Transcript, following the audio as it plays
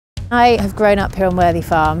I have grown up here on Worthy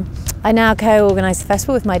Farm. I now co-organise the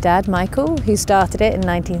festival with my dad, Michael, who started it in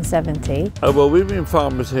 1970. Oh, well, we've been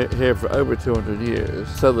farmers here for over 200 years,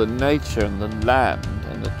 so the nature and the land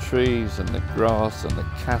and the trees and the grass and the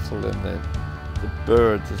cattle and the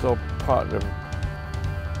birds is all part of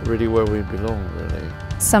really where we belong, really.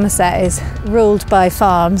 Somerset is ruled by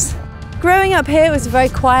farms. Growing up here was very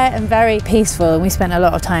quiet and very peaceful, and we spent a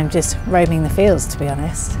lot of time just roaming the fields, to be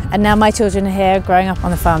honest. And now my children are here growing up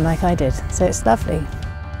on the farm like I did, so it's lovely.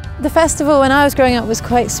 The festival when I was growing up was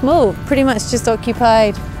quite small, pretty much just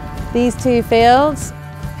occupied these two fields.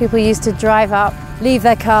 People used to drive up, leave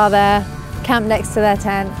their car there, camp next to their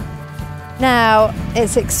tent. Now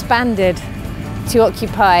it's expanded to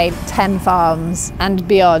occupy 10 farms and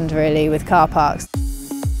beyond, really, with car parks.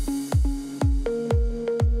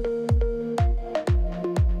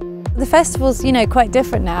 The festival's, quite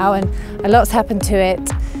different now, and a lot's happened to it,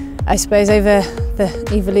 I suppose, over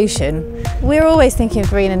the evolution. We're always thinking of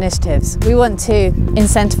green initiatives. We want to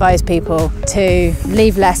incentivise people to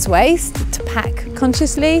leave less waste, to pack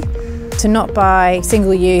consciously, to not buy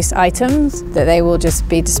single-use items that they will just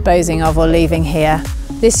be disposing of or leaving here.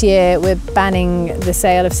 This year we're banning the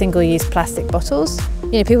sale of single-use plastic bottles.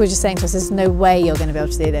 People were just saying to us, there's no way you're going to be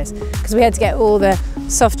able to do this, because we had to get all the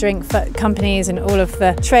soft drink companies and all of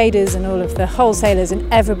the traders and all of the wholesalers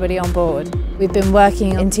and everybody on board. We've been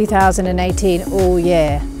working in 2018 all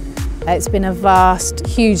year. It's been a vast,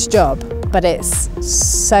 huge job, but it's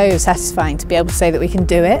so satisfying to be able to say that we can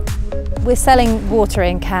do it. We're selling water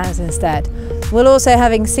in cans instead. We're also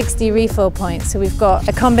having 60 refill points, so we've got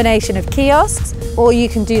a combination of kiosks, or you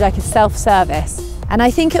can do like a self-service. And I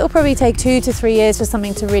think it'll probably take 2 to 3 years for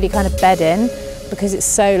something to really kind of bed in, because it's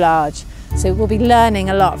so large. So we'll be learning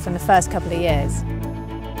a lot from the first couple of years.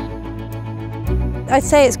 I'd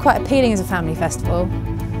say it's quite appealing as a family festival.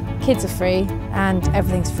 Kids are free and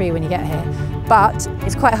everything's free when you get here. But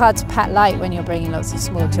it's quite hard to pack light when you're bringing lots of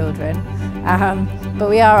small children. But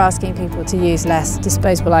we are asking people to use less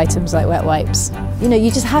disposable items like wet wipes. You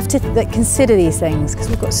just have to consider these things, because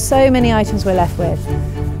we've got so many items we're left with.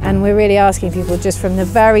 And we're really asking people just from the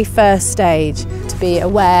very first stage to be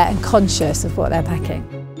aware and conscious of what they're packing.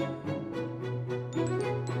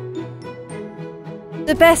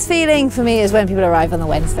 The best feeling for me is when people arrive on the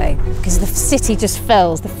Wednesday, because the city just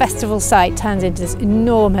fills. The festival site turns into this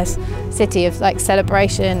enormous city of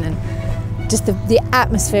celebration, and just the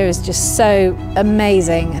atmosphere is just so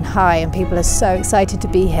amazing and high, and people are so excited to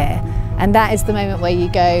be here. And that is the moment where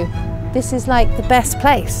you go, this is like the best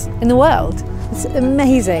place in the world. It's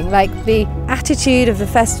amazing, the attitude of the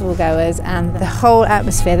festival goers and the whole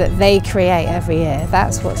atmosphere that they create every year.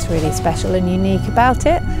 That's what's really special and unique about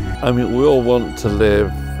it. I mean, we all want to live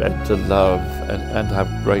and to love and have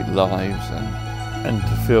great lives and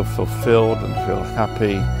to feel fulfilled and feel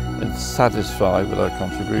happy and satisfied with our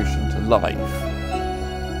contribution to life.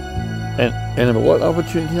 And what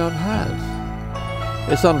opportunity I've had.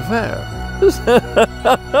 It's unfair.